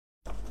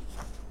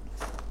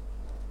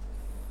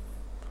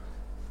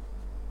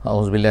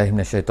A'udzubillahi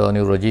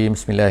minasyaitonirrajim.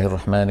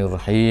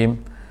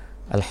 Bismillahirrahmanirrahim.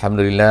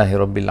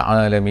 Alhamdulillahirabbil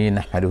alamin.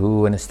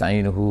 Nahmaduhu wa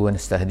nasta'inuhu wa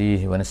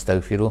nastahdihi wa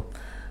nastaghfiruh.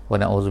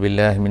 Wa na'udzu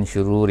billahi min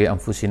syururi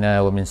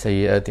anfusina wa min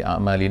sayyiati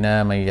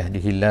a'malina. Man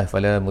yahdihillahu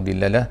fala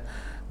mudhillalah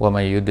wa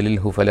man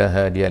yudlilhu fala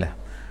hadiyalah.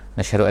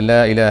 Nashhadu an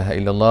la ilaha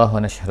illallah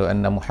wa nashhadu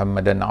anna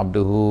Muhammadan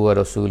 'abduhu wa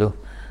rasuluh.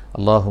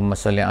 Allahumma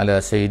salli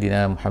ala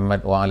sayyidina Muhammad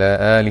wa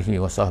ala alihi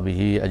wa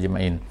sahbihi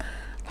ajma'in.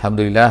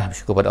 Alhamdulillah,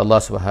 bersyukur pada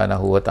Allah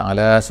Subhanahu wa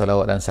taala,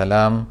 salawat dan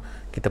salam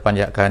kita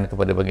panjatkan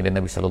kepada baginda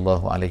Nabi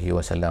sallallahu alaihi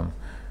wasallam.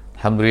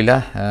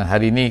 Alhamdulillah,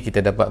 hari ini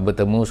kita dapat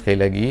bertemu sekali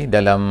lagi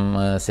dalam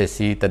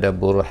sesi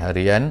tadabbur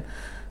harian.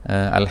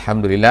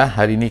 Alhamdulillah,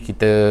 hari ini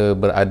kita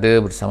berada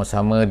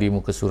bersama-sama di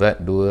muka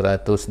surat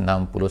 261.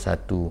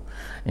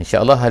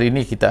 Insya-Allah hari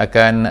ini kita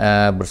akan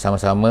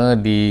bersama-sama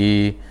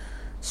di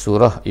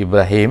surah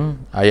Ibrahim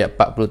ayat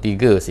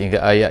 43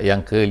 sehingga ayat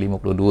yang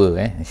ke-52.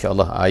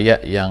 InsyaAllah ayat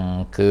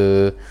yang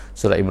ke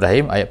surah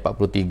Ibrahim ayat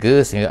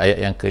 43 sehingga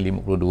ayat yang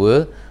ke-52,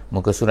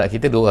 muka surat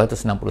kita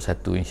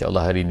 261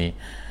 insyaAllah hari ini.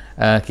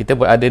 Kita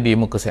berada di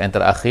muka surat yang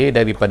terakhir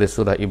daripada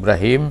surah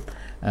Ibrahim,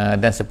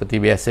 dan seperti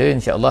biasa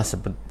insyaAllah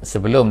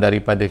sebelum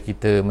daripada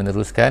kita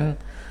meneruskan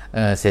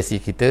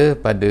sesi kita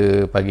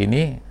pada pagi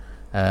ini,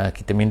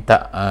 kita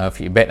minta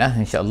feedback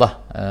insyaAllah,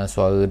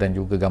 suara dan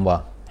juga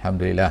gambar.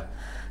 Alhamdulillah,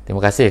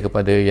 terima kasih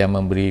kepada yang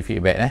memberi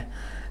feedback.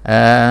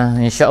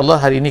 InsyaAllah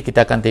hari ini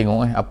kita akan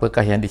tengok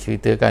apakah yang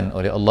diceritakan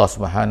oleh Allah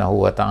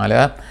Subhanahu wa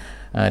taala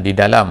di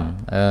dalam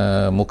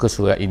muka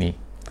surat ini.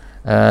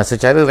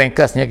 Secara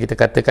ringkasnya kita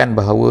katakan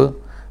bahawa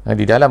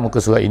di dalam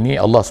muka surat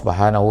ini Allah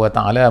Subhanahu wa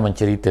taala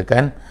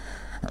menceritakan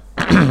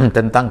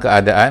tentang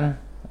keadaan,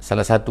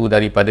 salah satu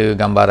daripada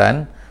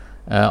gambaran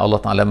Allah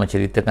taala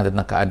menceritakan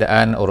tentang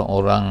keadaan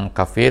orang-orang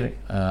kafir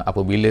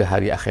apabila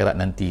hari akhirat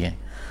nanti.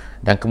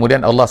 Dan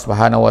kemudian Allah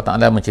Subhanahu wa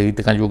taala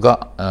menceritakan juga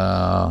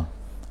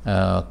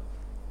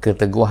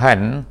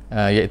keteguhan,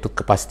 iaitu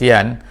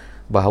kepastian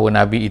bahawa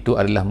Nabi itu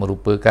adalah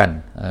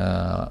merupakan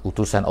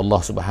utusan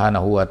Allah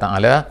Subhanahu wa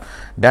taala,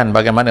 dan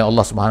bagaimana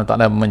Allah Subhanahu wa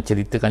taala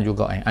menceritakan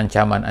juga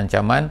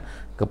ancaman-ancaman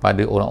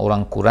kepada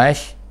orang-orang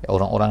Quraisy,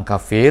 orang-orang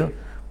kafir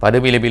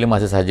pada bila-bila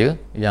masa saja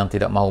yang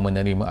tidak mahu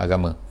menerima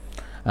agama.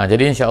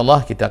 Jadi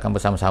insya-Allah kita akan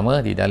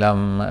bersama-sama di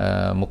dalam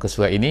muka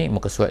surat ini,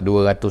 muka surat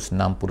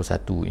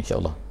 261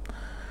 insya-Allah.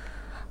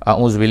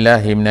 A'udzu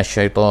billahi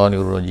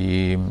minasyaitonir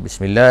rajim.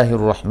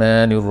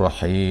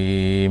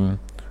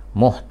 Bismillahirrahmanirrahim.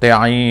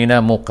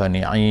 Muhti'ina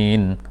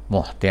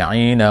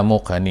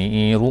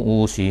muqni'i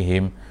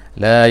ru'usihim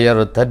la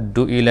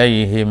yartaddu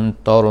ilaihim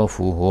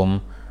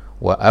tarfuhum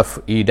wa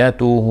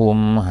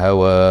af'idatuhum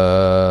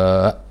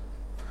hawa.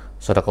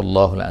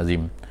 Sadaqallahul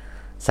azim.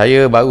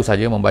 Saya baru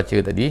saja membaca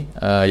tadi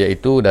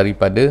iaitu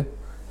daripada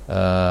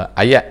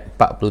ayat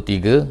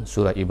 43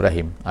 surah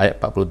Ibrahim.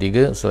 Ayat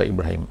 43 surah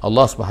Ibrahim.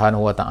 Allah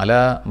Subhanahu wa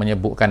taala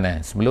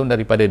menyebutkan sebelum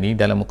daripada ni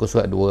dalam muka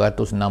surat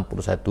 261,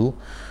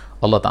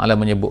 Allah taala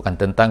menyebutkan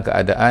tentang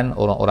keadaan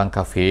orang-orang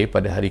kafir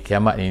pada hari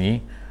kiamat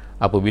ini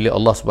apabila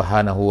Allah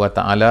Subhanahu wa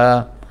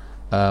taala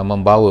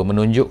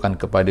menunjukkan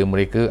kepada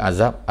mereka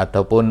azab,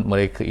 ataupun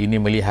mereka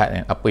ini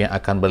melihat apa yang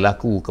akan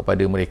berlaku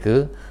kepada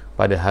mereka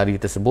pada hari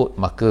tersebut,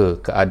 maka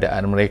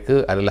keadaan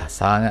mereka adalah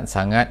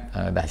sangat-sangat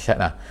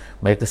dahsyatlah.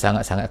 Mereka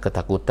sangat-sangat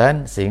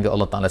ketakutan sehingga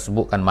Allah Ta'ala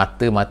sebutkan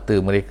mata-mata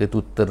mereka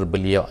tu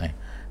terbeliak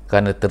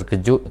kerana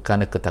terkejut,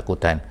 kerana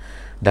ketakutan.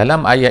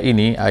 Dalam ayat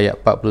ini, ayat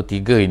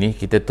 43 ini,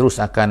 kita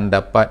terus akan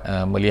dapat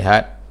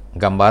melihat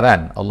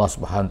gambaran Allah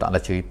Subhanahu Wa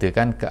Ta'ala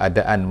ceritakan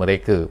keadaan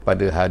mereka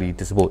pada hari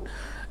tersebut,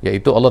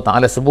 iaitu Allah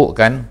Ta'ala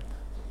sebutkan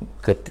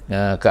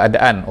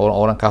keadaan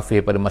orang-orang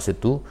kafir pada masa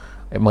itu.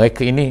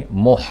 Mereka ini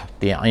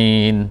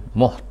muhti'in.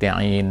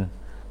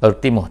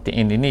 Erti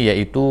muhti'in ini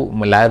iaitu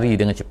melari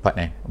dengan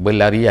cepat,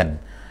 berlarian.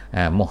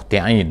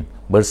 Muhti'in,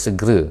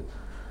 bersegera.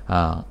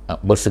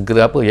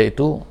 Bersegera apa?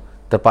 Iaitu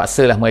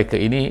terpaksalah mereka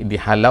ini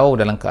dihalau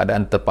dalam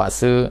keadaan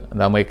terpaksa,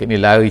 dan mereka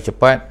ini lari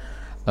cepat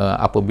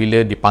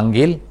apabila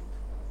dipanggil.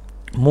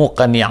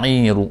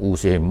 Muqni'i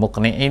ru'usihim.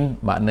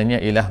 Muqni'in maknanya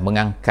ialah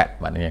mengangkat,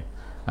 maknanya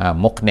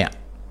muqni',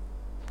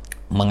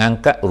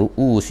 mengangkat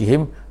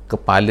ru'usihim,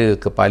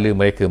 kepala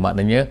mereka,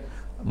 maknanya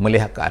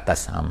melihat ke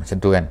atas, macam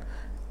tu kan.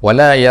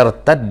 Wala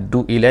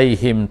yartaddu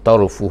ilaihim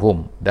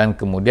tarfuhum, dan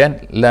kemudian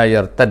la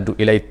yartaddu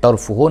ilai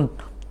tarfuhun.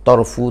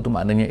 Tarfu tu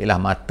maknanya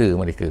ialah mata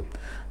mereka.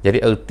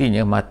 Jadi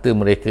artinya mata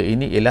mereka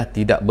ini ialah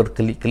tidak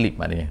berkelip-kelip,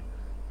 maknanya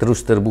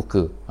terus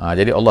terbuka.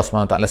 Jadi Allah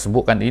SWT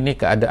sebutkan ini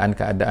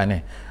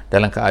keadaan-keadaan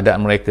dalam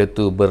keadaan mereka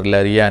tu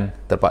berlarian,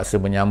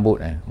 terpaksa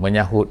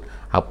menyahut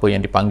apa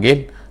yang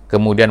dipanggil.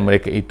 Kemudian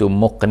mereka itu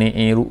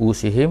muqni'i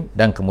ru'usihim,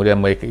 dan kemudian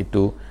mereka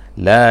itu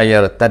la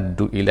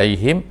yartaddu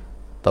ilaihim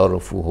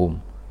tarfuhum,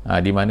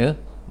 di mana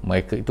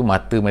mereka itu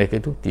mata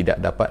mereka itu tidak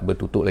dapat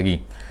bertutup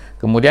lagi.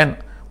 Kemudian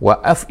wa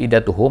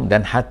af'idatuhum,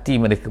 dan hati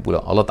mereka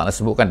pula. Allah Ta'ala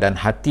sebutkan dan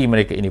hati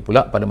mereka ini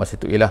pula pada masa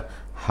itu ialah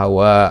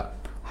hawa.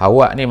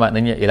 Hawa ni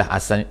maknanya ialah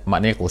asal,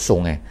 maknanya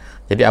kosong.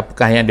 Jadi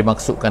apakah yang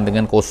dimaksudkan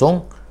dengan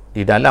kosong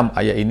di dalam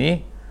ayat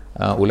ini?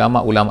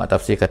 Ulama-ulama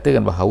tafsir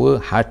katakan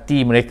bahawa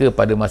hati mereka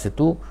pada masa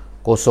itu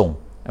kosong,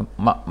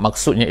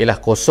 Maksudnya ialah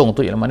kosong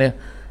tu ialah mana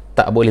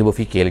tak boleh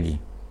berfikir lagi.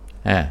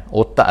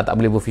 Otak tak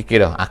boleh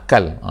berfikir dah,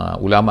 akal.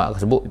 Ulama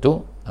sebut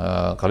itu,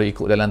 kalau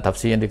ikut dalam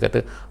tafsir yang dia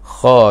kata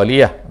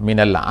khaliyah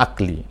minal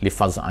aqli li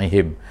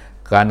faz'ihim,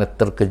 kerana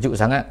terkejut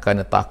sangat,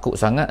 kerana takut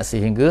sangat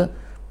sehingga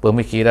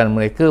pemikiran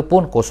mereka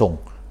pun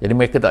kosong. Jadi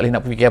mereka tak boleh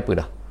nak fikir apa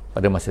dah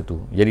pada masa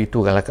tu. Jadi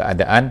itu adalah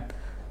keadaan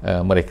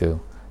mereka.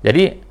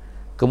 Jadi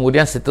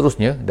kemudian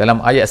seterusnya,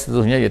 dalam ayat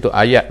seterusnya iaitu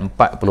ayat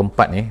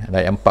 44 ni,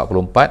 ayat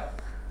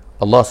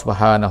 44, Allah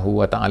Subhanahu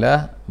wa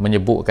taala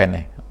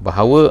menyebutkan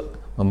bahawa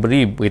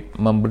memberi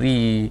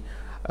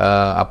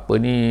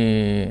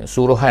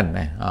suruhan,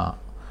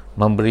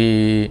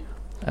 memberi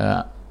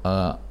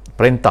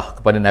perintah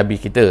kepada Nabi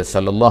kita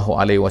sallallahu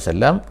alaihi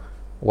wasallam,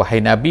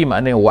 wahai Nabi,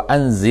 maknanya wa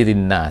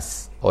anzirin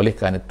nas. Oleh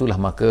kerana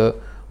itulah maka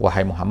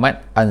wahai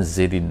Muhammad,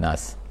 anzirin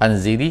nas,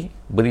 anziri,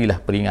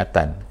 berilah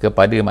peringatan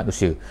kepada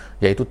manusia,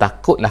 iaitu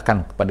takutlah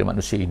kan kepada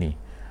manusia ini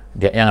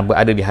yang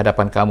berada di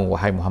hadapan kamu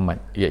wahai Muhammad,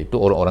 iaitu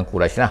orang-orang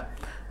Quraisy lah.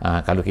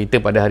 Kalau kita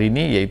pada hari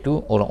ini,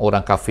 iaitu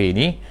orang-orang kafir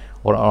ni,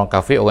 orang-orang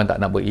kafir, orang tak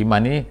nak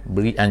beriman ni,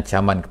 beri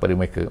ancaman kepada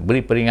mereka,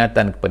 beri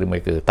peringatan kepada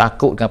mereka,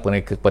 takutkan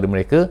kepada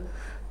mereka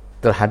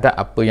terhadap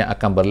apa yang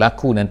akan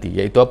berlaku nanti,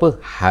 iaitu apa?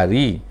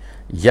 Hari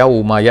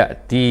yauma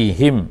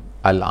ya'tihim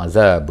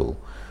al-azabu,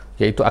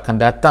 iaitu akan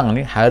datang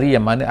ni, hari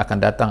yang mana akan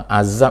datang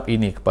azab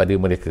ini kepada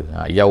mereka.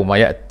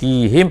 Yauma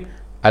ya'tihim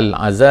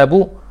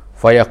al-azabu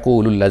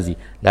fayaqulul lazi.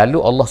 Lalu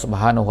Allah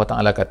Subhanahu wa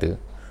taala kata,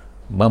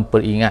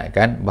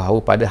 memperingatkan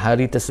bahawa pada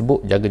hari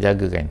tersebut,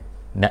 jaga-jaga kan,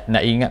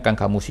 nak ingatkan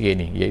kamu sikit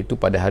ni, iaitu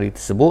pada hari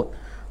tersebut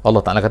Allah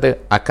Taala kata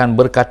akan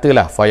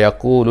berkatalah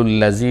fayaqulul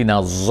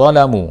lazina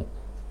zalamu.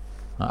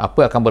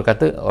 Apa akan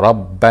berkata?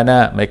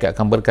 Rabbana, mereka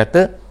akan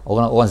berkata,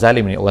 orang-orang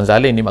zalim ni, orang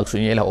zalim ni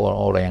maksudnya ialah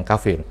orang-orang yang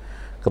kafir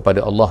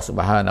kepada Allah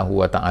Subhanahu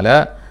wa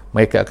taala,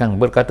 mereka akan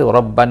berkata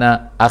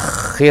Rabbana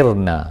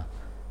akhirna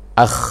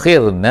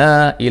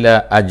ila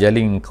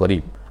ajalin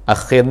qarib.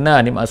 Akhirna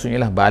ni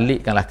maksudnya ialah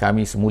balikkanlah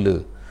kami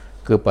semula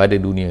kepada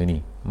dunia ni.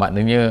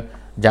 Maknanya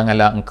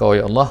janganlah engkau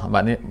ya Allah,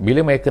 maknanya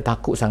bila mereka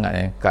takut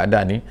sangat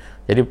keadaan ni.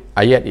 Jadi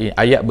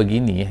ayat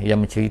begini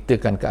yang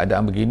menceritakan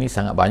keadaan begini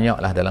sangat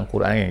banyaklah dalam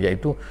Quran,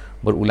 iaitu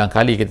berulang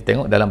kali kita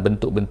tengok dalam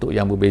bentuk-bentuk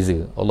yang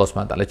berbeza. Allah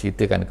SWT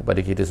ceritakan kepada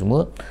kita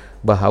semua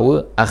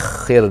bahawa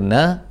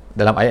akhirna,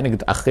 dalam ayat ni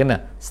kita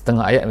akhirna,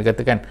 setengah ayat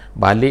dikatakan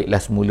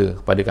baliklah semula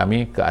kepada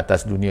kami ke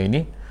atas dunia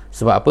ini.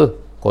 Sebab apa?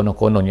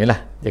 Konon-kononnya lah,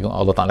 jangan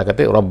Allah Ta'ala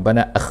kata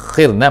Rabbana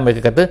akhirna,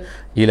 mereka kata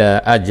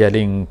ila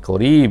ajalin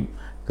qarib,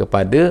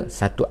 kepada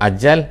satu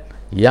ajal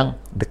yang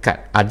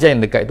dekat. Ajal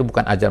yang dekat itu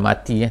bukan ajal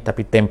mati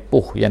tapi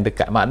tempoh yang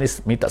dekat, maknanya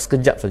minta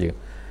sekejap saja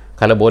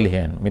kalau boleh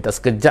kan, minta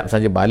sekejap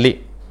saja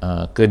balik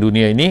ke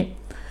dunia ini.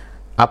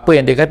 Apa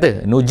yang dia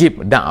kata?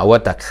 Nujib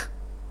da'watak.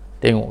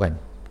 Tengok kan,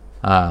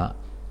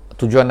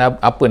 tujuan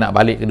apa nak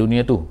balik ke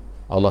dunia tu?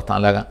 Allah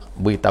Ta'ala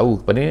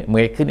beritahu kepada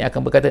mereka ni akan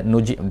berkata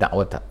nujib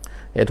da'watak,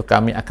 iaitu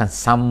kami akan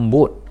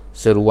sambut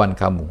seruan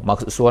kamu.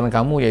 Maksud seruan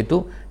kamu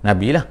iaitu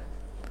Nabi lah.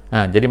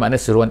 Jadi makna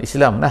seruan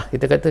Islam lah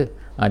kita kata.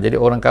 Jadi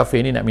orang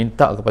kafir ni nak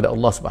minta kepada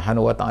Allah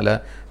Subhanahu wa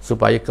taala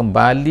supaya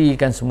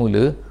kembalikan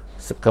semula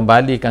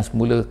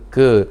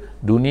ke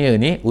dunia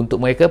ni untuk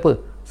mereka apa?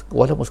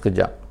 Walaupun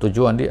sekejap.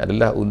 Tujuan dia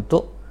adalah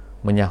untuk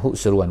menyahut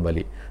seruan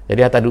balik.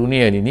 Jadi atas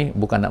dunia ni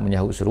bukan nak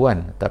menyahut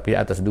seruan, tapi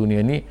atas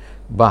dunia ni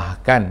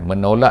bahkan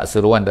menolak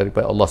seruan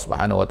daripada Allah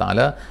Subhanahu wa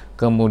taala,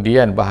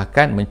 kemudian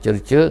bahkan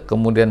mencerca,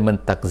 kemudian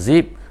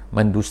mentakzib,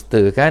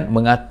 mendustakan,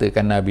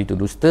 mengatakan Nabi itu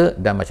dusta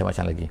dan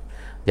macam-macam lagi.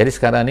 Jadi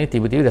sekarang ni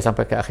tiba-tiba dah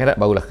sampai ke akhirat,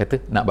 barulah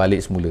kata nak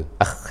balik semula.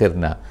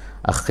 Akhirna,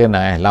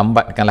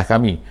 lambatkanlah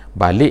kami,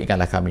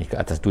 balikkanlah kami ke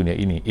atas dunia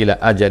ini ila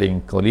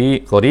ajalin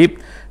qarib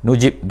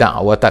nujib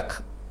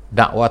da'watak.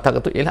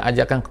 Da'watak itu ialah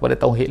ajakan kepada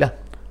tauhid lah.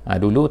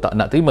 Dulu tak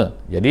nak terima,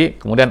 jadi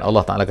kemudian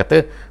Allah Ta'ala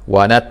kata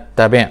wa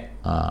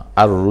nattabi'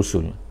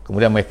 ar-rusul.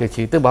 Kemudian mereka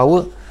cerita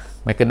bahawa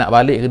mereka nak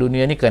balik ke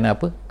dunia ni kerana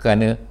apa?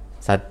 Kerana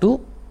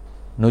satu,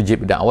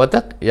 nujib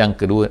da'watak, yang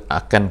kedua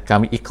akan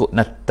kami ikut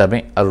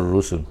nattabi'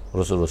 ar-rusul,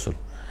 rasul-rasul.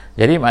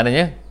 Jadi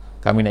maknanya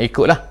kami nak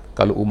ikutlah.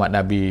 Kalau umat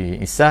Nabi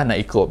Isa,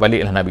 nak ikut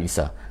baliklah Nabi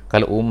Isa.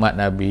 Kalau umat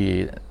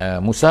Nabi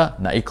Musa,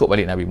 nak ikut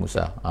balik Nabi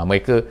Musa.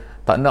 Mereka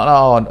tak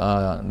naklah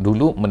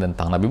dulu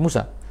menentang Nabi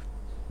Musa,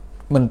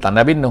 menentang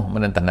Nabi Nuh,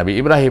 menentang Nabi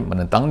Ibrahim,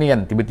 menentang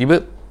Nian.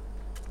 Tiba-tiba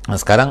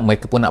sekarang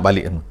mereka pun nak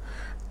balik.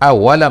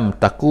 Awalam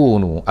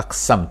takunu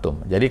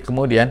aqsamtum. Jadi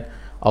kemudian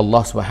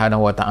Allah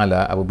Subhanahu wa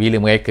taala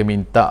apabila mereka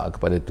minta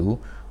kepada tu,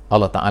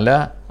 Allah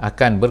Ta'ala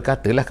akan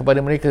berkatalah kepada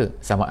mereka.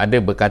 Sama ada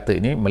berkata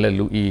ini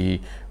melalui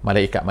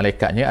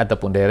malaikat-malaikatnya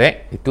ataupun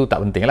direct, itu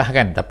tak penting lah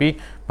kan. Tapi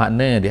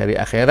makna di hari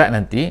akhirat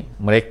nanti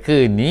mereka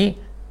ni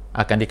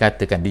akan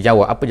dikatakan,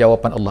 dijawab. Apa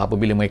jawapan Allah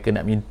apabila mereka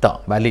nak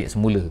minta balik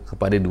semula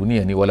kepada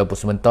dunia ni walaupun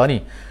sebentar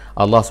ni?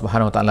 Allah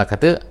Subhanahu Wa Ta'ala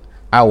kata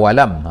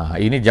awalam.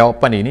 Ini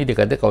jawapan ini dia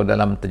kata, kalau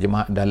dalam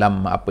terjemah,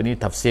 dalam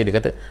tafsir dia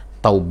kata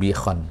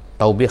taubikhan.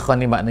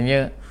 Taubikhan ni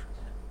maknanya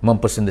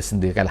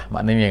mempersenda-sendakan lah.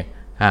 Maknanya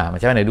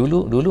macam mana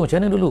dulu macam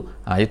mana dulu.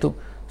 Itu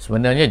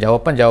sebenarnya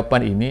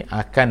jawapan-jawapan ini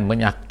akan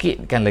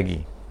menyakitkan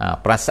lagi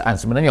perasaan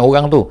sebenarnya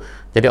orang tu.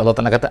 Jadi Allah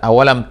Ta'ala kata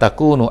awalam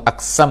takunu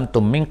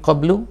aqsamtum min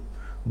qablu,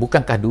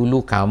 bukankah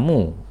dulu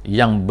kamu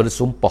yang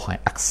bersumpah,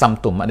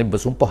 aqsamtum maknanya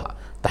bersumpah,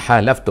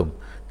 tahalaftum,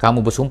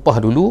 kamu bersumpah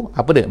dulu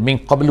apa dia, min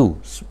qablu,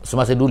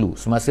 semasa dulu,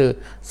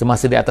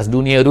 semasa di atas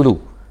dunia dulu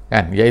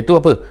kan, iaitu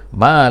apa,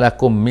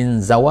 malakum min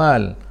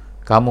zawal,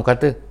 kamu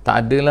kata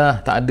tak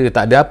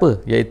ada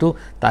apa, iaitu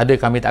tak ada,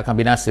 kami tak akan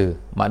binasa,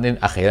 maknanya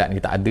akhirat ni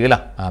tak ada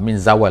lah,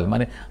 min zawal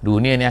maknanya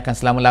dunia ni akan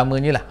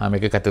selama-lamanya lah.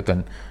 Mereka kata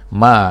tuan,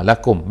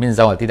 malakum min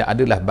zawal, tidak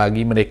adalah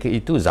bagi mereka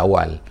itu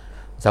zawal.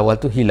 Zawal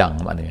tu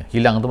hilang maknanya.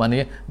 Hilang tu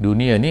maknanya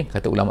dunia ni,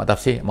 kata ulama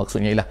tafsir,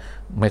 maksudnya ialah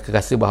mereka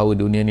rasa bahawa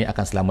dunia ni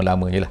akan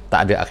selama-lamanya lah,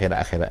 tak ada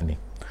akhirat-akhirat ni.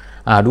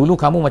 Dulu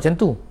kamu macam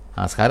tu,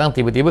 sekarang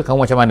tiba-tiba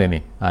kamu macam mana ni,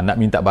 nak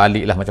minta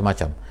balik lah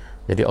macam-macam.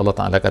 Jadi Allah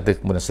Ta'ala kata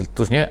kemudian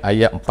seterusnya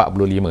ayat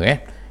 45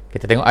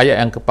 kita tengok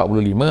ayat yang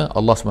ke-45.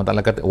 Allah SWT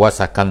kata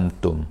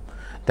wasakantum,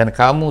 dan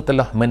kamu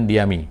telah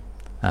mendiami.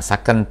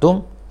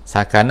 Sakantum,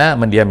 sakana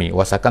mendiami,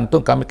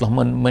 wasakantum kami telah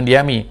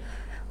mendiami,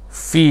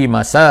 fi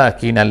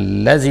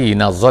masakinal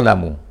lazina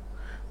zalamu,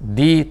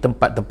 di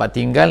tempat-tempat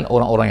tinggal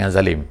orang-orang yang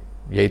zalim.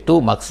 Iaitu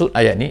maksud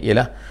ayat ni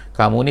ialah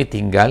kamu ni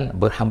tinggal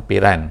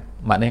berhampiran,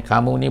 maknanya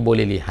kamu ni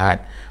boleh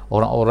lihat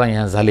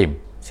orang-orang yang zalim.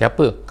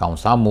 Siapa? Kaum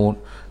Samud,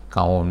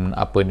 kaum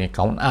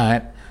kaum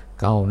Ad,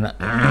 kaum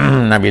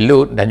Nabi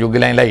Lut dan juga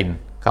lain-lain.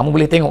 Kamu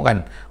boleh tengok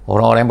kan,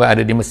 orang-orang yang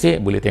berada di Mesir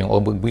boleh tengok,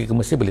 orang pergi ke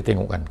Mesir boleh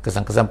tengok kan,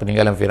 kesan-kesan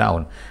peninggalan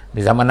Firaun.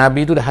 Di zaman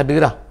Nabi tu dah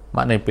ada dah,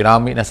 maknanya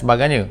piramid dan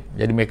sebagainya,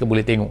 jadi mereka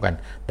boleh tengok kan,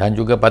 dan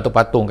juga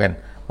patung-patung kan,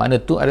 makna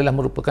tu adalah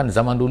merupakan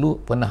zaman dulu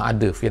pernah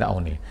ada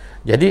Firaun ni.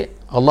 Jadi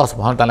Allah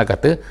SWT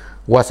kata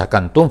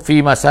wasakantum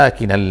fi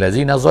masakinal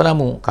lazina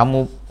zalamu,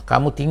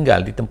 kamu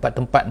tinggal di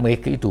tempat-tempat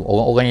mereka itu,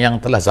 orang-orang yang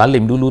telah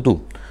zalim dulu tu,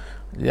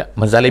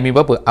 menzalimi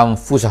berapa?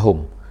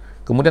 Anfusahum.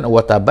 Kemudian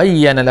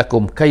watabayyana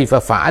lakum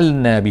kaifa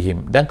fa'alna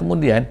bihim, dan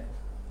kemudian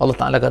Allah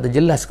Ta'ala kata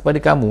jelas kepada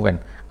kamu kan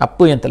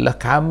apa yang telah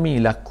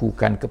kami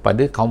lakukan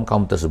kepada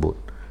kaum-kaum tersebut.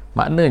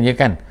 Maknanya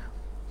kan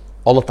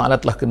Allah Ta'ala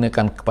telah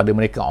kenakan kepada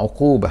mereka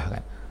uqubah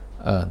kan,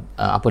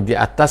 di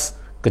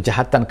atas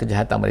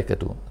kejahatan-kejahatan mereka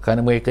tu,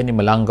 kerana mereka ni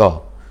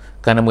melanggar,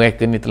 kerana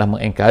mereka ni telah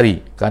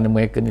mengingkari, kerana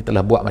mereka ni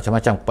telah buat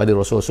macam-macam kepada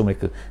rasul-rasul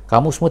mereka.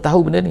 Kamu semua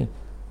tahu benda ni.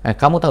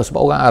 Kamu tahu,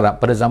 sebab orang Arab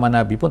pada zaman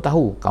Nabi pun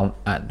tahu kaum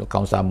Ad,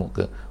 kaum Samud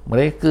ke,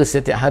 mereka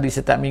setiap hari,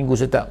 setiap minggu,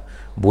 setiap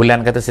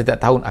bulan, kata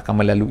setiap tahun akan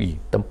melalui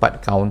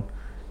tempat kaum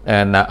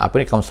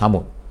kaum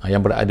Samud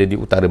yang berada di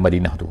utara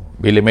Madinah tu.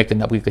 Bila mereka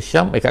nak pergi ke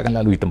Syam, mereka akan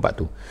lalui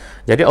tempat tu.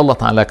 Jadi Allah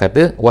Ta'ala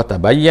kata wa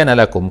tabayyana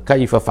lakum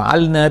kaifa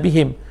fa'alna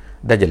bihim,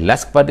 dah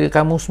jelas kepada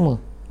kamu semua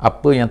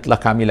apa yang telah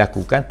kami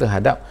lakukan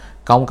terhadap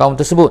kaum-kaum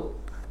tersebut.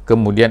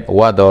 Kemudian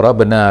wa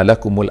darabna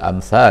lakumul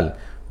amsal,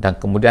 dan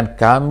kemudian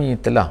kami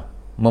telah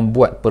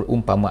membuat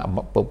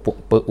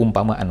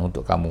perumpamaan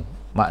untuk kamu.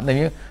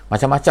 Maknanya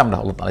macam-macam dah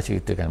Allah Ta'ala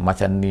ceritakan,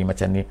 macam ni,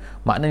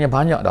 maknanya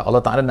banyak dah.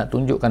 Allah Ta'ala nak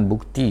tunjukkan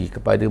bukti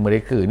kepada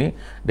mereka ni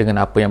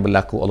dengan apa yang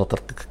berlaku. Allah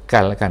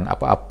terkekalkan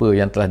apa-apa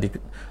yang telah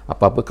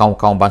apa-apa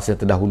kaum-kaum bangsa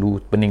terdahulu,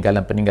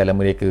 peninggalan-peninggalan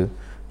mereka.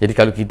 Jadi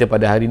kalau kita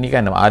pada hari ni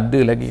kan ada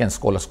lagi kan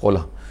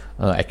sekolah-sekolah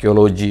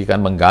arkeologi kan,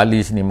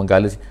 menggali sini,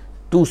 menggali sini,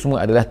 tu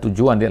semua adalah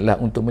tujuan dia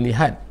adalah untuk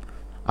melihat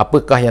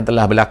apakah yang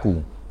telah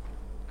berlaku.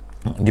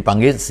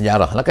 Dipanggil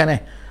sejarah lah kan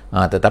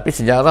tetapi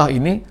sejarah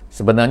ini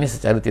sebenarnya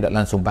secara tidak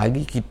langsung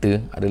bagi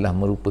kita adalah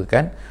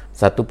merupakan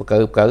satu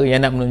perkara-perkara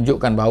yang nak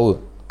menunjukkan bahawa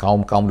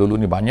kaum-kaum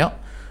dulu ni banyak,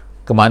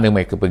 ke mana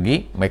mereka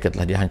pergi, mereka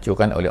telah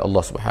dihancurkan oleh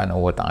Allah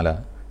Subhanahu Wa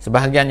Taala.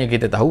 Sebahagiannya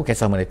kita tahu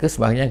kisah mereka,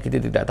 sebahagian kita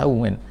tidak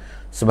tahu kan.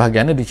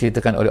 Sebahagiannya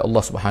diceritakan oleh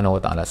Allah Subhanahu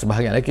Wa Taala,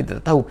 sebahagian lagi kita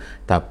tak tahu.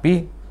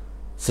 Tapi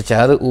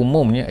secara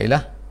umumnya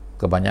ialah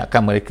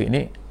kebanyakan mereka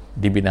ini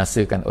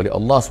dibinasakan oleh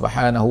Allah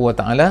Subhanahu Wa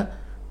Taala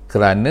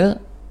kerana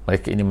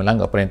mereka ini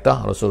melanggar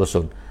perintah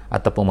Rasul-Rasul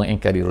ataupun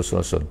mengingkari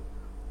Rasul-Rasul.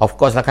 Of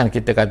course lah kan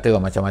kita kata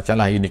macam-macam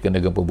lah, ini kena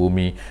gempa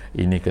bumi,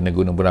 ini kena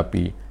gunung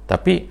berapi.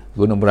 Tapi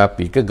gunung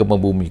berapi ke gempa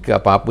bumi ke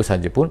apa-apa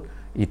saja pun,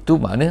 itu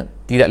makna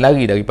tidak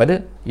lari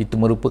daripada, itu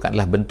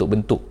merupakanlah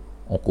bentuk-bentuk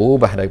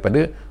uqubah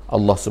daripada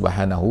Allah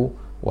Subhanahu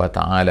Wa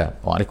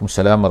Ta'ala.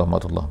 Waalaikumsalam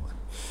warahmatullahi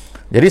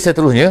wabarakatuh. Jadi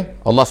seterusnya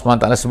Allah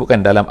SWT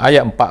sebutkan dalam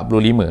ayat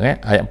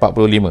 45 ayat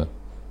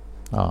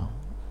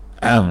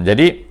 45.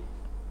 Jadi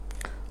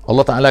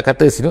Allah Ta'ala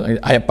kata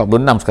sini ayat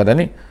 46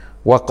 sekarang ni,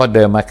 wa qad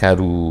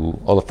makaru.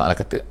 Allah Ta'ala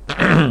kata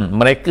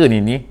mereka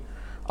ni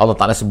Allah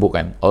Ta'ala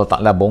sebutkan, Allah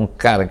Ta'ala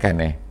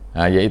bongkarkan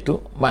iaitu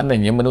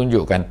maknanya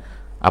menunjukkan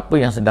apa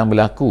yang sedang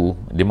berlaku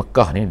di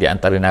Mekah ni di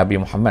antara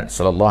Nabi Muhammad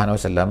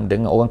SAW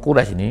dengan orang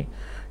Quraisy ni,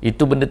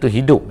 itu benda tu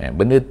hidup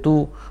benda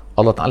tu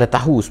Allah Ta'ala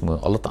tahu semua.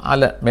 Allah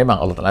Ta'ala memang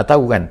Allah Ta'ala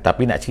tahu kan,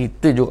 tapi nak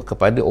cerita juga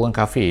kepada orang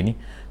kafir ni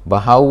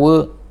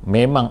bahawa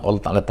memang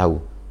Allah Ta'ala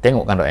tahu.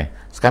 Tengokkan doa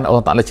sekarang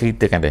Allah Ta'ala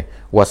ceritakan dia.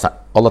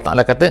 Allah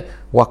Ta'ala kata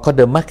wa qad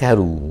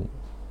makaru,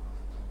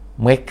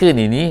 mereka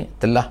ni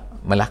telah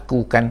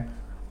melakukan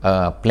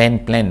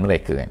plan-plan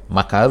mereka kan.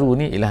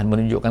 Makaru ni ialah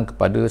menunjukkan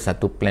kepada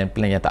satu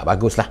plan-plan yang tak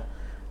bagus lah.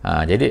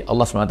 Jadi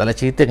Allah SWT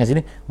ceritakan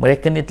sini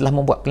mereka ni telah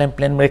membuat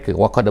plan-plan mereka.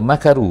 Wa qad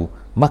makaru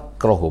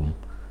makrahum,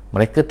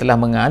 mereka telah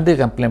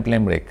mengadakan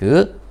plan-plan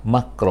mereka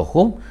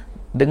makruhum,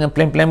 dengan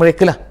plan-plan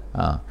mereka lah.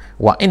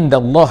 Wa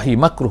indallahi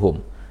makruhum,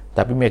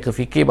 tapi mereka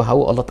fikir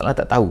bahawa Allah Ta'ala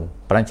tak tahu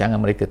perancangan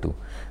mereka tu.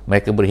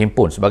 Mereka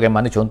berhimpun,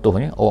 sebagaimana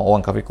contohnya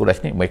orang-orang kafir Quraisy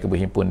ni, mereka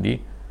berhimpun di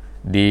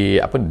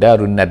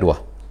Darun Nadwah,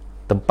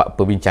 tempat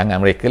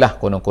perbincangan mereka lah.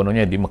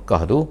 Konon-kononnya di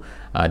Mekah tu,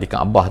 di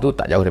Kaabah tu,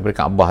 tak jauh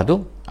daripada Kaabah tu,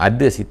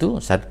 ada situ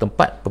satu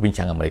tempat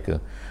perbincangan mereka.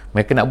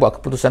 Mereka nak buat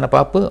keputusan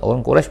apa-apa, orang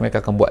Quraisy mereka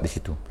akan buat di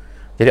situ.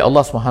 Jadi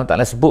Allah SWT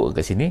sebut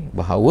kat sini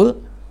bahawa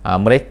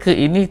mereka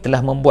ini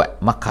telah membuat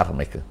makar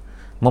mereka,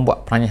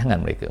 membuat perancangan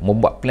mereka,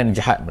 membuat plan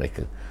jahat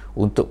mereka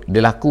untuk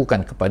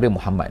dilakukan kepada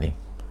Muhammad ni.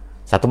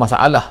 Satu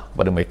masalah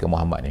kepada mereka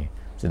Muhammad ni,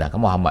 sedangkan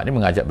Muhammad ni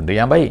mengajak benda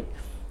yang baik,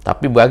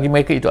 tapi bagi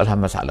mereka itu adalah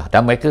masalah,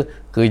 dan mereka,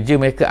 kerja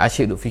mereka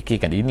asyik duk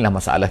fikirkan inilah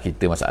masalah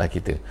kita,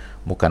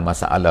 bukan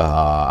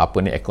masalah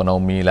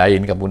ekonomi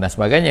lain ke dan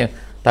sebagainya,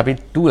 tapi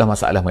itulah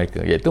masalah mereka.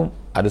 Iaitu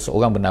ada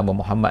seorang bernama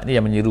Muhammad ni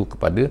yang menyeru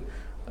kepada,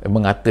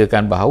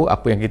 mengatakan bahawa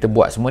apa yang kita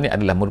buat semua ni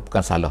adalah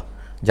merupakan salah,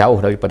 jauh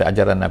daripada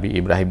ajaran Nabi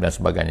Ibrahim dan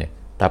sebagainya.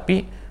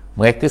 Tapi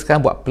mereka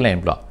sekarang buat plan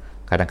pula,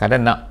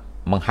 kadang-kadang nak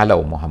menghalau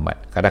Muhammad,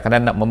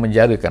 kadang-kadang nak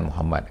memenjarakan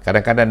Muhammad,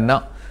 kadang-kadang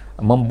nak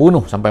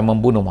sampai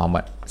membunuh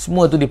Muhammad.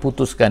 Semua tu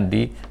diputuskan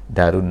di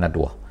Darun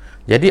Nadwah.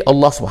 Jadi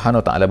Allah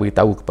Subhanahu Wa Taala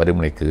beritahu kepada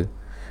mereka,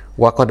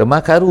 wa qad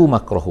makaru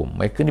makruhum,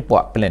 mereka ni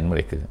buat plan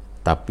mereka,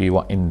 tapi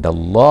wa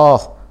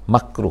indallah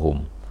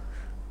makruhum,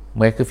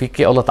 mereka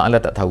fikir Allah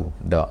Ta'ala tak tahu.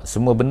 Tak,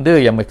 semua benda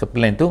yang mereka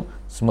plan tu,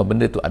 semua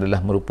benda tu adalah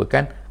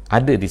merupakan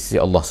ada di sisi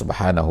Allah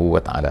Subhanahu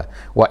Wa Ta'ala.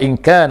 Wa in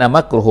kana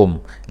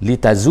makruhum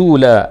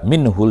litazula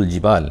minhul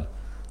jibal.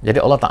 Jadi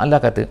Allah Ta'ala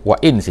kata wa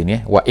in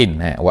sini, wa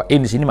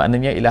in sini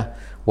maknanya ialah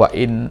wa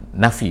in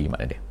nafi,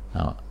 makna dia.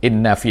 In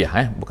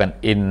nafiyah, bukan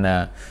in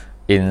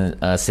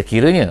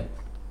sekiranya.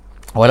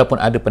 Walaupun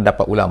ada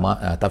pendapat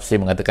ulama tafsir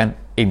mengatakan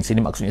in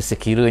sini maksudnya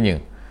sekiranya,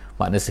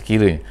 makna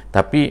sekiranya,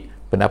 tapi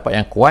pendapat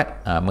yang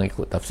kuat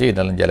mengikut tafsir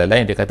dalam jalan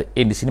lain, dia kata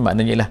in di sini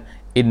maknanya ialah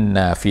in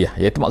nafiyah,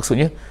 iaitu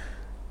maksudnya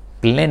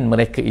plan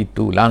mereka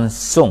itu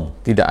langsung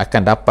tidak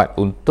akan dapat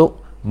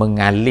untuk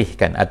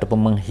mengalihkan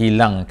ataupun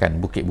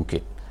menghilangkan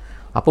bukit-bukit.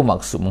 Apa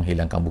maksud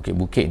menghilangkan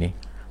bukit-bukit ni?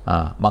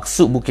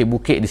 Maksud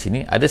bukit-bukit di sini,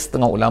 ada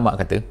setengah ulama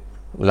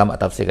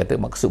tafsir kata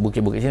maksud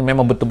bukit-bukit sini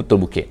memang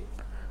betul-betul bukit.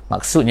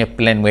 Maksudnya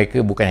plan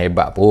mereka bukan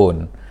hebat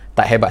pun,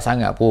 tak hebat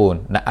sangat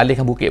pun, nak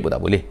alihkan bukit pun tak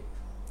boleh.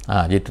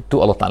 Jadi itu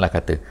Allah Ta'ala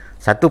kata.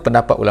 Satu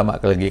pendapat ulama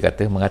lagi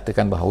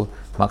mengatakan bahawa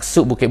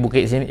maksud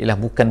bukit-bukit sini ialah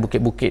bukan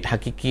bukit-bukit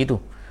hakiki tu,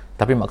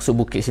 tapi maksud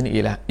bukit sini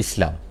ialah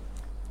Islam.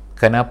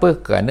 Kenapa?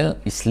 Kerana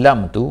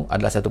Islam tu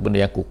adalah satu benda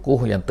yang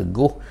kukuh, yang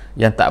teguh,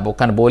 yang tak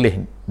bukan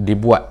boleh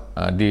dibuat,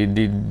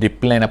 di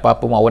plan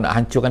apa-apa awak nak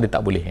hancurkan, dia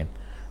tak boleh kan.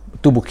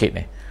 Itu bukit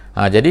ni.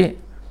 Jadi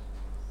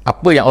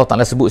apa yang Allah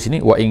Ta'ala sebut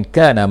sini, wa in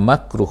kana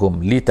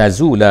makruhum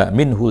litazula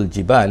minhul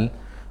jibal,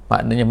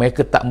 maknanya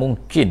mereka tak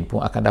mungkin pun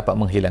akan dapat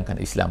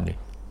menghilangkan Islam ni.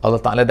 Allah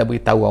Ta'ala dah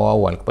beritahu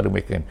awal-awal kepada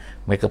mereka,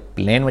 mereka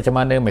plan macam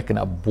mana, mereka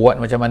nak buat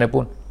macam mana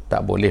pun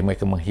tak boleh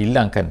mereka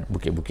menghilangkan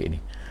bukit-bukit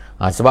ni.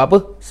 Sebab apa?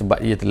 Sebab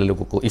ia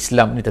terlalu kukuh,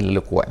 Islam ni terlalu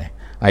kuat.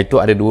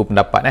 Itu ada dua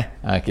pendapat.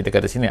 Kita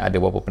kata sini ada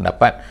beberapa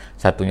pendapat,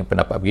 satunya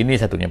pendapat begini,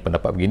 satunya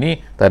pendapat begini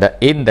terhadap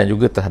in dan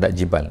juga terhadap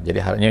jibal. Jadi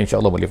harapnya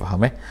insya-Allah boleh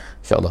faham.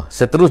 InsyaAllah.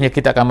 Seterusnya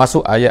kita akan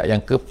masuk ayat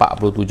yang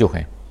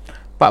ke-47.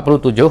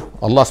 47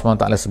 Allah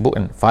SWT sebut,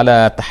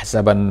 fala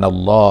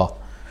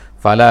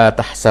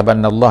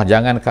tahsabannallah,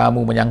 jangan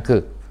kamu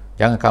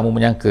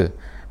menyangka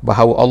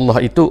bahawa Allah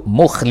itu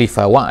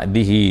mukhlifa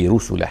wa'dihi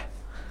rusulah,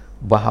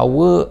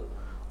 bahawa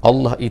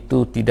Allah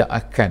itu tidak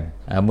akan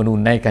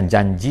menunaikan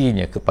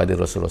janjinya kepada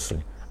Rasul-Rasul.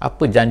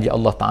 Apa janji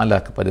Allah Ta'ala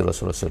kepada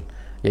Rasul-Rasul?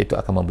 Iaitu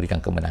akan memberikan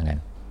kemenangan.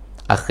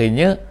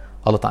 Akhirnya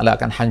Allah Ta'ala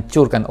akan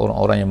hancurkan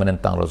orang-orang yang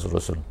menentang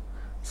Rasul-Rasul.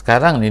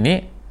 Sekarang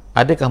ini,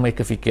 adakah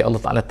mereka fikir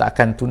Allah Ta'ala tak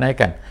akan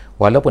tunaikan?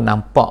 Walaupun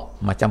nampak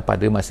macam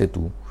pada masa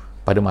tu,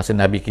 pada masa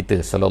Nabi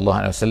kita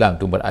SAW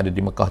tu berada di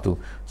Mekah tu,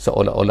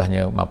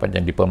 seolah-olahnya macam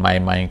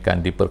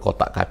dipermain-mainkan,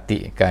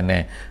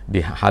 diperkotak-katikkan,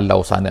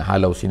 dihalau sana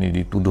halau sini,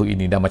 dituduh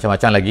ini dan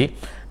macam-macam lagi.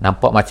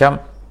 Nampak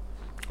macam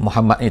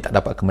Muhammad ni tak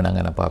dapat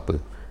kemenangan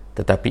apa-apa.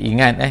 Tetapi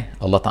ingat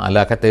Allah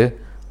Ta'ala kata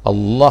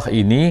Allah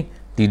ini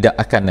tidak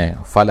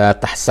akan fala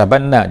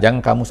tahsabanna, jangan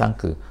kamu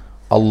sangka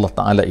Allah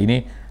Ta'ala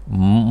ini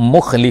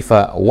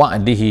mukhlifa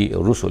wa'dihi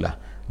rusulah,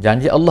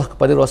 janji Allah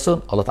kepada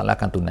Rasul Allah Ta'ala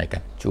akan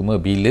tunaikan. Cuma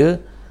bila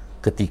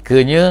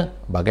ketikanya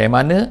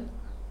bagaimana,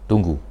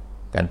 tunggu.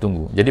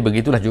 Jadi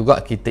begitulah juga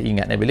kita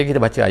ingat, bila kita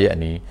baca ayat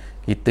ni,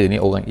 kita ni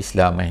orang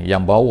Islam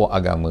yang bawa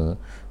agama,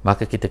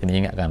 maka kita kena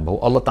ingatkan bahawa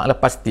Allah Ta'ala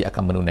pasti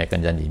akan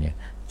menunaikan janjinya.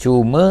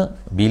 Cuma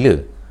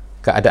bila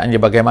keadaannya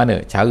bagaimana,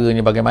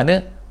 caranya bagaimana,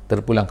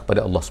 terpulang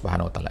kepada Allah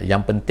Subhanahu Wa Ta'ala.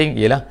 Yang penting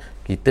ialah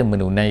kita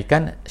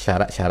menunaikan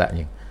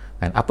syarat-syaratnya.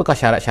 Apakah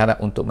syarat-syarat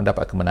untuk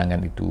mendapat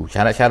kemenangan itu,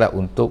 syarat-syarat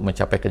untuk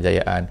mencapai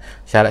kejayaan,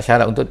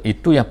 syarat-syarat untuk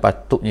itu yang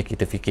patutnya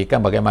kita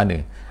fikirkan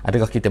bagaimana,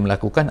 adakah kita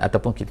melakukan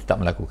ataupun kita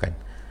tak melakukan.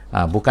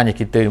 Bukannya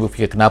kita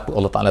berfikir kenapa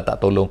Allah Ta'ala tak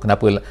tolong,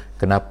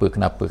 kenapa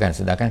kan,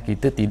 sedangkan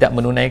kita tidak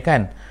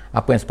menunaikan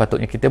apa yang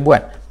sepatutnya kita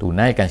buat.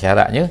 Tunaikan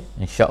syaratnya,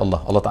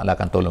 insya-Allah Allah Ta'ala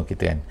akan tolong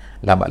kita kan,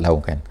 lambat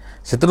laun kan.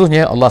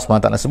 Seterusnya Allah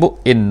SWT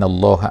sebut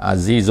innallaha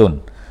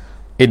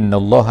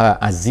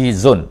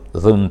azizun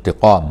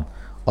dzuntiqam.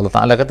 Allah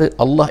Ta'ala kata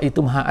Allah itu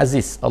maha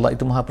aziz, Allah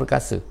itu maha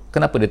perkasa.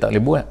 Kenapa dia tak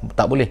boleh buat?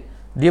 Tak boleh.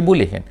 Dia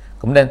boleh kan.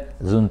 Kemudian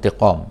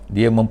dzuntiqam,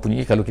 dia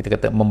mempunyai, kalau kita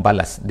kata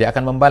membalas, dia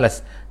akan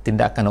membalas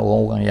tindakan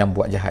orang-orang yang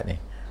buat jahat ni.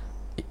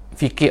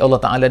 Fikir Allah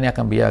Ta'ala ni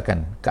akan biarkan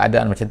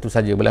keadaan macam tu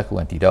saja berlaku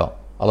kan? Tidak.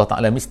 Allah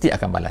Ta'ala mesti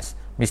akan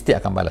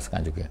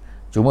balaskan juga.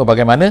 Cuma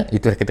bagaimana,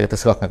 itu kita kata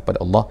serahkan kepada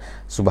Allah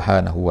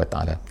Subhanahu wa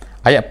Ta'ala.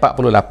 Ayat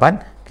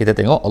 48 kita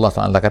tengok Allah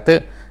Ta'ala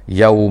kata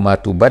yauma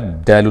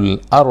tubaddalul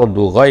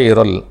ardu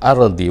ghairal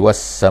ardi was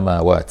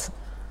samawat.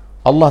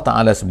 Allah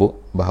Ta'ala sebut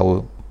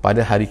bahawa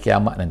pada hari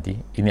kiamat nanti,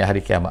 ini hari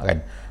kiamat kan,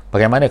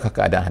 bagaimanakah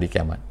keadaan hari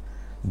kiamat?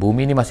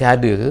 Bumi ni masih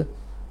ada ke?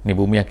 Ni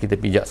bumi yang kita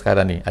pijak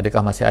sekarang ni,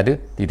 adakah masih ada?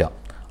 Tidak.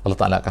 Allah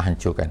Ta'ala akan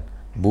hancurkan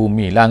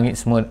bumi, langit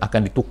semua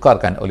akan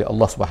ditukarkan oleh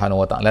Allah Subhanahu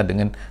Wa Ta'ala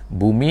dengan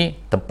bumi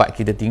tempat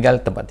kita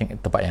tinggal,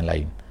 tempat yang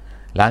lain.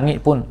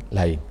 Langit pun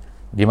lain.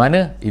 Di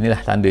mana? Inilah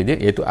tanda dia,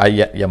 iaitu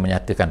ayat yang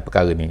menyatakan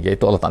perkara ni,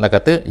 iaitu Allah Ta'ala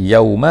kata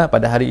yauma,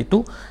 pada hari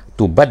itu,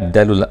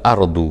 tubaddalul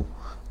ardu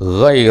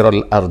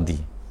ghairal ardi,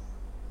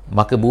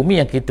 maka bumi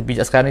yang kita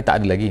pijak sekarang ni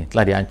tak ada lagi,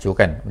 telah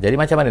dihancurkan. Jadi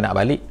macam mana nak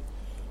balik?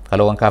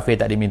 Kalau orang kafir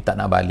tak diminta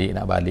nak balik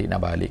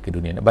ke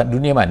dunia.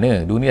 Dunia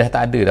mana? Dunia dah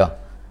tak ada dah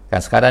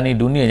kan. Sekarang ni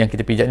dunia yang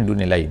kita pijak ni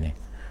dunia lain ni.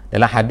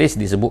 Dalam hadis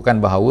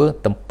disebutkan bahawa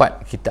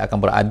tempat kita akan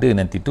berada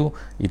nanti tu,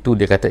 itu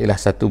dia kata ialah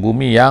satu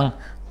bumi yang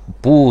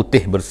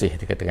putih bersih,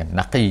 dikatakan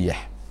naqiyah,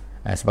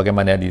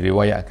 sebagaimana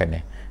diriwayatkan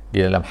di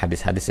dalam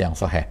hadis-hadis yang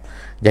sahih.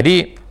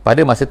 Jadi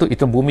pada masa tu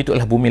itu bumi tu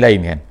adalah bumi lain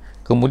kan.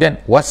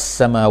 Kemudian was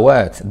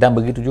samawat, dan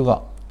begitu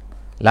juga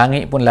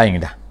langit pun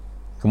lain dah.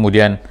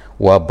 Kemudian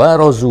wa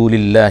barazu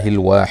lillahil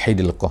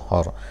wahidil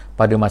qahhar,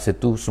 pada masa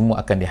tu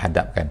semua akan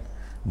dihadapkan.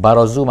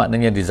 Barazu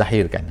maknanya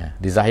dizahirkan.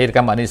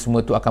 Dizahirkan maknanya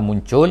semua tu akan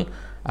muncul,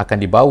 akan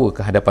dibawa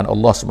ke hadapan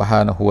Allah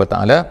Subhanahu Wa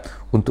Ta'ala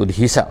untuk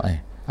dihisap,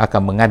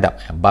 akan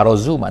menghadap.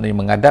 Barazu maknanya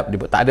menghadap,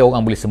 tak ada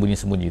orang boleh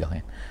sembunyi-sembunyi dah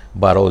kan.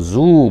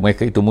 Barazu,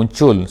 mereka itu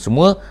muncul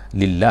semua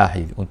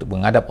lillahi, untuk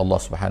menghadap Allah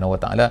Subhanahu Wa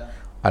Ta'ala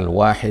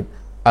al-wahid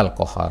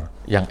al-qahhar,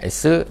 yang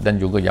esa dan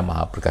juga yang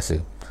maha perkasa.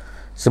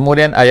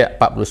 Kemudian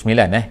ayat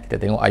 49, kita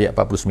tengok ayat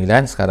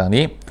 49 sekarang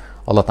ni.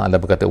 Allah Ta'ala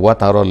berkata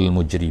wataral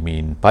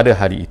mujrimin, pada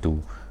hari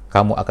itu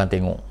kamu akan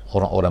tengok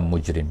orang-orang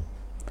mujrim.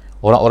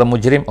 Orang-orang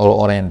mujrim,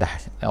 orang-orang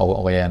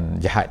yang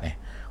jahat.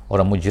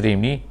 Orang mujrim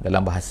ni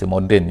dalam bahasa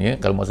modernnya,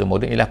 kalau bahasa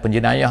moden ialah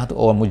penjenayah tu,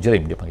 orang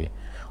mujrim dia panggil.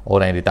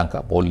 Orang yang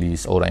ditangkap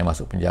polis, orang yang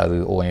masuk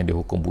penjara, orang yang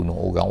dihukum bunuh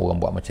orang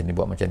buat macam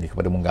ni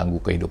kepada mengganggu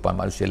kehidupan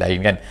manusia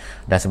lain kan,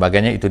 dan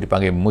sebagainya, itu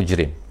dipanggil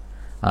mujrim.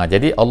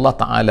 Jadi Allah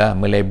Ta'ala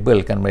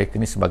melabelkan mereka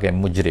ni sebagai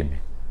mujrim.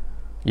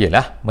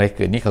 Yalah,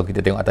 mereka ni kalau kita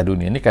tengok atas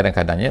dunia ni,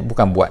 kadang-kadangnya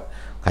bukan buat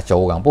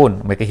kacau orang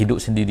pun, mereka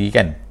hidup sendiri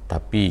kan,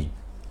 tapi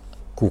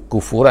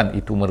kufuran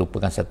itu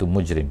merupakan satu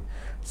mujrim,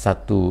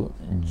 satu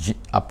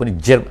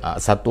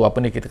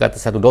kita kata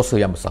satu dosa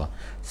yang besar,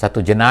 satu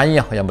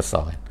jenayah yang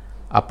besar kan,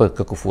 apa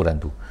kekufuran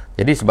tu.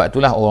 Jadi sebab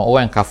itulah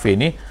orang-orang kafir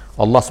ni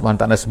Allah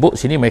SWT sebut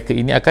sini, mereka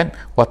ini akan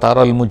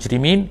wataral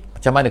mujrimin.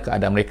 Macam mana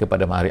keadaan mereka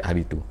pada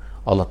hari itu?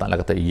 Allah Ta'ala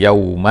kata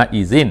yauma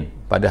izin,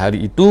 pada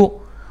hari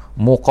itu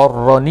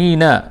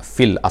muqarranina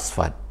fil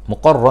asfad.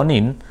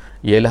 Muqarranin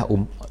ialah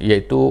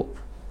iaitu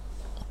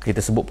kita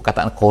sebut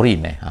perkataan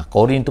qarin.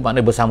 Qarin tu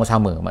maknanya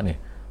bersama-sama, maknanya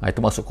itu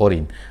maksud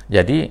qarin.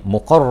 Jadi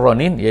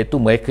muqarranin iaitu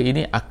mereka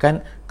ini akan,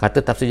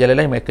 kata tafsir jalan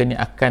lain, mereka ini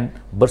akan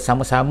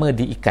bersama-sama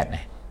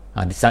diikat.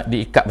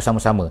 Diikat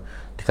bersama-sama.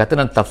 Dikata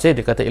dalam tafsir,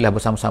 dia kata ialah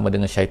bersama-sama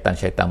dengan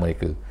syaitan-syaitan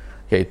mereka,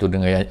 iaitu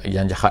dengan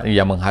yang jahat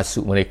yang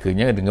menghasut mereka,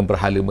 dengan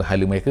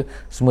berhala-berhala mereka,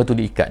 semua tu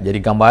diikat. Jadi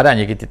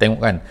gambaran yang kita tengok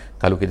kan,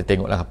 kalau kita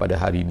tengoklah pada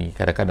hari ni,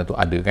 kadang-kadang tu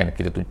ada kan,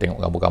 kita tu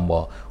tengok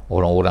gambar-gambar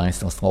orang-orang yang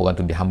setengah-setengah orang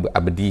tu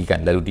diabadikan,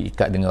 lalu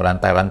diikat dengan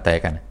rantai-rantai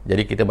kan.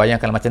 Jadi kita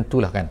bayangkan macam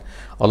itulah kan.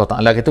 Allah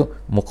Ta'ala kata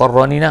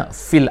muqarranina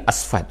fil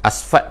asfad.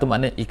 Asfad tu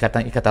maknanya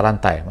ikatan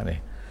rantai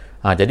maknanya.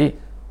 Jadi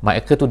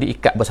mereka tu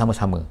diikat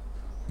bersama-sama.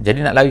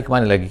 Jadi nak lari ke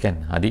mana lagi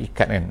kan?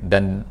 Diikat kan.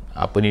 Dan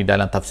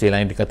dalam tafsir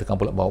lain dikatakan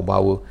pula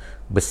bahawa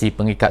besi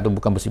pengikat tu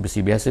bukan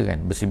besi-besi biasa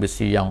kan,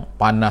 besi-besi yang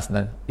panas,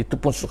 dan itu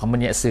pun suka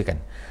menyeksakan.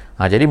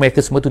 Jadi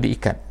mereka semua tu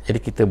diikat. Jadi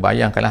kita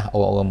bayangkanlah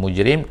orang-orang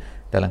mujrim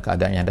dalam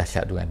keadaan yang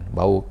dahsyat tu kan,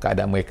 bahawa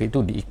keadaan mereka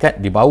itu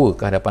diikat, dibawa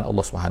ke hadapan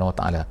Allah Subhanahu Wa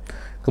Ta'ala.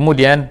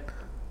 Kemudian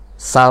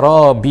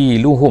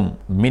sarabiluhum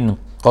min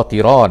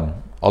qatiran.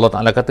 Allah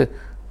Ta'ala kata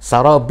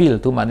sarabil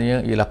tu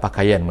maknanya ialah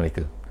pakaian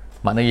mereka.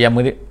 Maknanya yang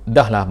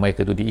dahlah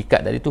mereka tu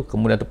diikat tadi tu,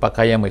 kemudian tu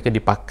pakaian mereka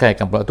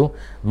dipakaikan pula tu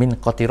min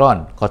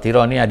qatiran.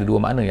 Qatiran ni ada dua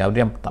makna.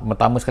 Yang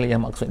pertama sekali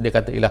yang maksud dia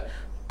kata ialah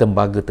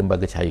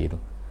tembaga-tembaga cair tu,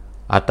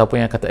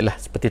 ataupun yang kata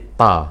ialah seperti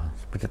tar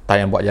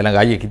yang buat jalan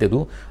raya kita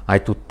tu,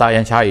 itu tar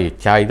yang cair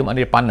tu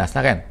maknanya panas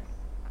lah kan.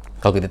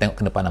 Kalau kita tengok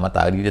kena panas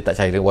matahari, dia tak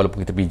cair,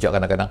 walaupun kita pijak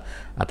kadang-kadang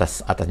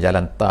atas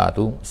jalan tar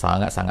tu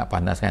sangat-sangat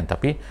panas kan,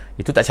 tapi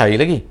itu tak cair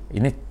lagi.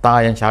 Ini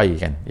tar yang cair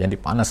kan, yang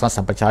dipanaskan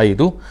sampai cair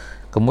tu.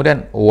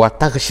 Kemudian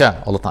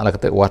wataghsha, Allah Ta'ala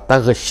kata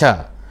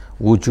wataghsha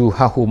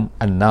wujuhahum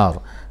annar,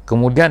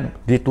 kemudian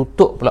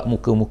ditutup pula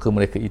muka-muka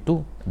mereka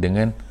itu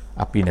dengan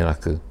api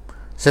neraka.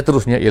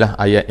 Seterusnya ialah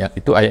ayat yang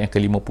itu, ayat yang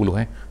ke-50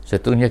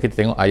 Seterusnya kita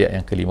tengok ayat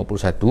yang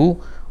ke-51.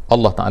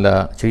 Allah Taala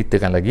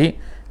ceritakan lagi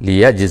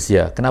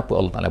liyajzia. Kenapa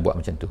Allah Taala buat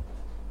macam tu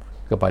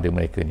kepada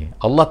mereka ni?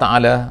 Allah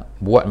Taala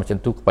buat macam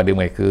tu kepada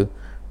mereka.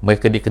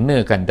 Mereka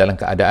dikenakan dalam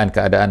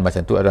keadaan-keadaan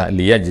macam tu adalah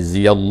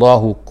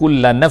liyajziyallahu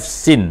kulla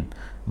nafsin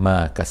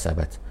ma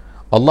kasabat.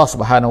 Allah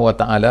Subhanahu wa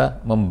taala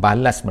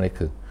membalas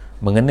mereka,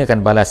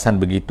 mengenakan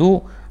balasan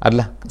begitu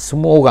adalah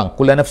semua orang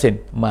kulla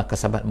nafsin ma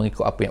kasabat,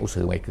 mengikut apa yang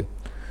usaha mereka.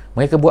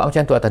 Mereka buat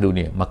macam tu atas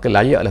dunia, maka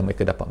layaklah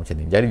mereka dapat macam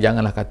ni. Jadi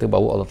janganlah kata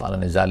bahawa Allah Taala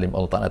ni zalim,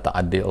 Allah Taala tak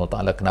adil, Allah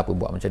Taala kenapa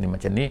buat macam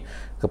ni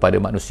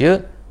kepada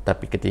manusia.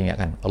 Tapi kita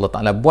ingatkan Allah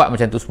Taala buat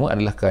macam tu semua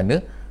adalah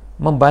kerana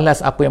membalas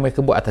apa yang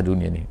mereka buat atas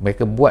dunia ni.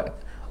 Mereka buat,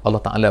 Allah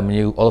Taala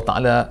menyeru, Allah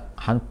Taala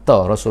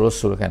hantar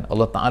rasul-rasul kan,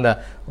 Allah Taala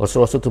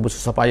rasul-rasul tu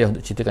bersusah payah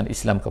untuk ceritakan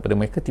Islam kepada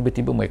mereka,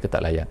 tiba-tiba mereka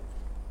tak layan,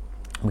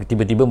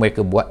 tiba-tiba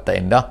mereka buat tak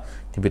endah,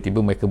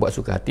 tiba-tiba mereka buat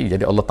suka hati.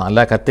 Jadi Allah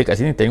Taala kata kat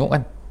sini, tengok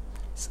kan,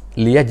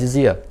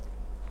 liyajzia.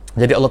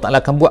 Jadi Allah Taala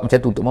akan buat macam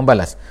tu untuk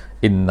membalas.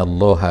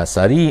 Innallaha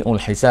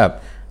sari'ul hisab,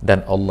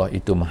 dan Allah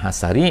itu maha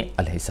sari'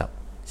 al-hisab,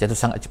 iaitu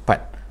sangat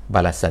cepat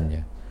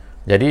balasannya.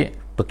 Jadi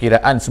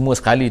perkiraan semua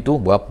sekali tu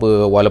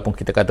berapa, walaupun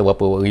kita kata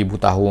berapa ribu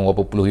tahun,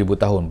 berapa puluh ribu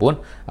tahun pun,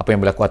 apa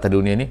yang berlaku atas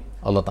dunia ni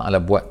Allah Taala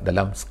buat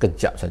dalam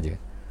sekejap saja.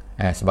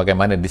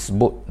 Sebagaimana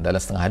disebut dalam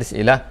setengah hadis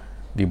ialah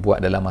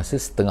dibuat dalam masa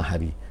setengah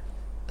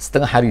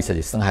hari saja,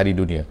 setengah hari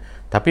dunia.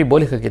 Tapi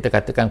bolehkah kita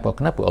katakan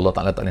kenapa Allah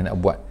Taala tak boleh nak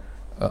buat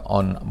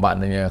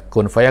maknanya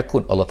kun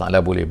fayakun? Allah Taala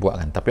boleh buat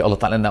kan, tapi Allah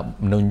Taala nak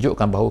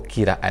menunjukkan bahawa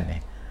kiraan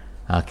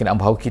kiraan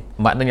bahawa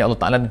maknanya Allah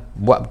Taala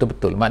buat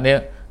betul-betul,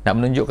 maknanya nak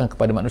menunjukkan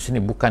kepada manusia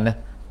ni bukanlah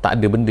tak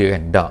ada benda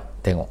kan, tak,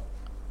 tengok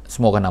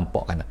semua orang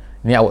nampak kan,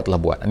 ni awak telah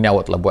buat, ni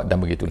awak telah buat, dan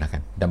begitulah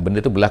kan, dan benda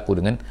tu berlaku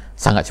dengan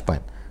sangat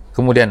cepat.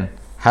 Kemudian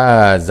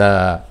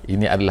haza,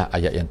 ini adalah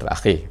ayat yang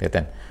terakhir,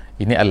 katakan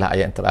ini adalah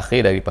ayat yang terakhir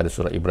daripada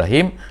surah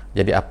Ibrahim.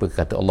 Jadi apa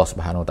kata Allah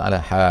Subhanahu Wa Taala?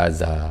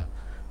 Haza,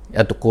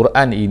 iaitu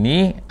Quran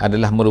ini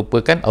adalah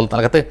merupakan, Allah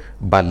Taala kata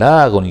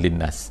balaghun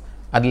linnas,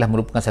 adalah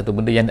merupakan satu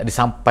benda yang nak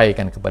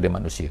disampaikan kepada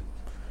manusia.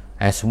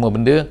 Semua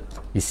benda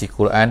isi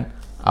Quran,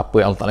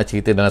 apa yang Allah Ta'ala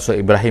cerita dalam surah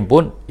Ibrahim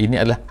pun, ini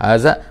adalah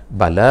haza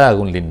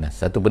balaghun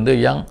linnas, satu benda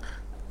yang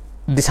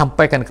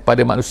disampaikan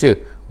kepada manusia.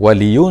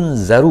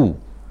 Waliyunzaru,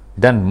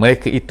 dan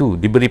mereka itu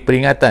diberi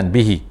peringatan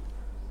bihi,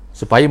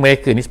 supaya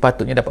mereka ni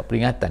sepatutnya dapat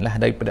peringatan lah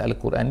daripada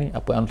Al-Quran ni,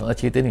 apa yang Allah Ta'ala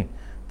cerita ni.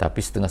 Tapi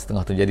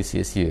setengah-setengah tu jadi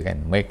sia-sia kan,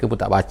 mereka pun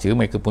tak baca,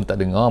 mereka pun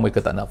tak dengar, mereka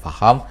tak nak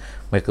faham,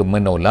 mereka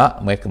menolak,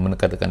 mereka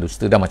mengatakan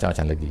dusta dan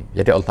macam-macam lagi.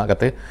 Jadi Allah Ta'ala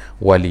kata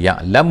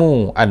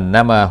waliya'lamu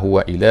annama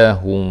huwa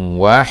ilahun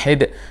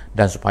wahid,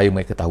 dan supaya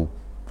mereka tahu,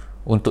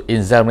 untuk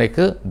inzar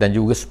mereka, dan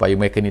juga supaya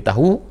mereka ni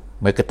tahu,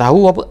 mereka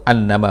tahu apa?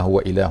 Annama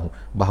huwa ilahu,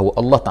 bahawa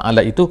Allah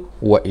Ta'ala itu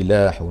huwa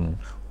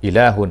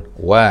ilahun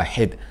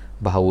wahid,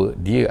 bahawa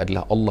dia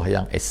adalah Allah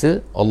yang esa,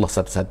 Allah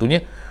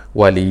satu-satunya.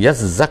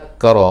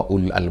 Waliyazzakkara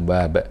ul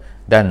albab,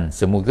 dan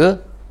semoga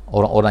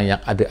orang-orang yang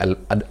ada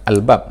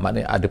albab,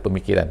 maknanya ada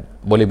pemikiran,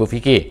 boleh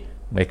berfikir,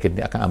 mereka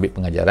ni akan ambil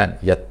pengajaran,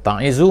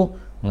 yatta'izu,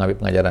 mengambil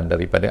pengajaran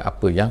daripada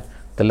apa yang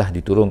telah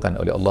diturunkan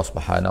oleh Allah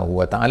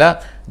Subhanahu Wa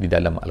Taala di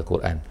dalam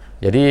Al-Quran.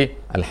 Jadi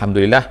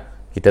alhamdulillah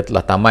kita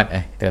telah tamat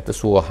kita kata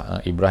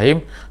surah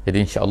Ibrahim. Jadi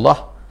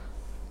insya-Allah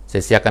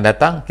sesi akan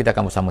datang kita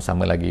akan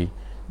bersama-sama lagi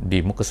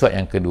di muka surat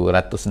yang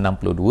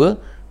ke-262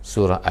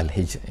 surah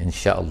Al-Hijr,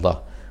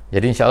 insya-Allah.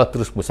 Jadi insya-Allah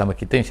terus bersama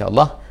kita,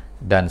 insya-Allah,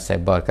 dan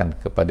sebarkan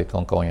kepada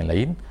kawan-kawan yang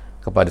lain,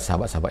 kepada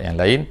sahabat-sahabat yang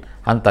lain,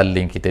 hantar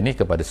link kita ni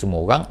kepada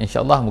semua orang,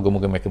 insya-Allah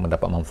moga-moga mereka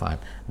mendapat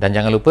manfaat. Dan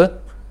jangan lupa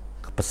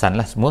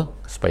pesanlah semua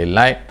supaya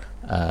like,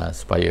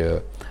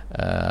 supaya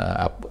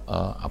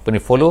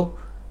follow,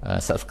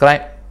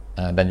 subscribe,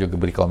 dan juga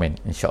beri komen,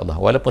 insya-Allah,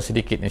 walaupun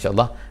sedikit,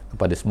 insya-Allah,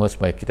 kepada semua,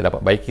 supaya kita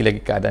dapat baiki lagi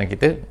keadaan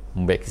kita,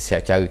 membaiki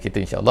cara kita,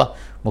 insya-Allah.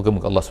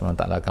 Moga-moga Allah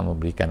SWT akan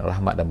memberikan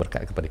rahmat dan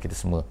berkat kepada kita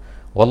semua.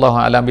 Wallahu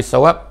a'lam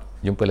bissawab.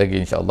 Jumpa lagi,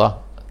 insya-Allah.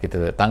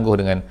 Kita tangguh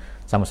dengan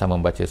sama-sama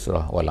membaca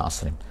surah Wal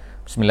Asr.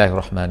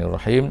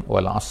 Bismillahirrahmanirrahim.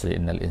 Wal asri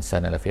innal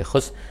insana lafi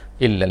khusr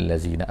illa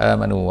allazina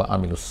amanu wa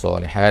amilus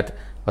solihat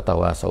wa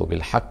tawasaw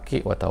bil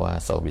haqqi wa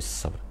tawasaw bis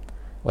sabr.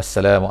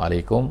 Wassalamu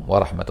alaikum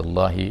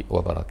warahmatullahi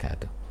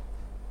wabarakatuh.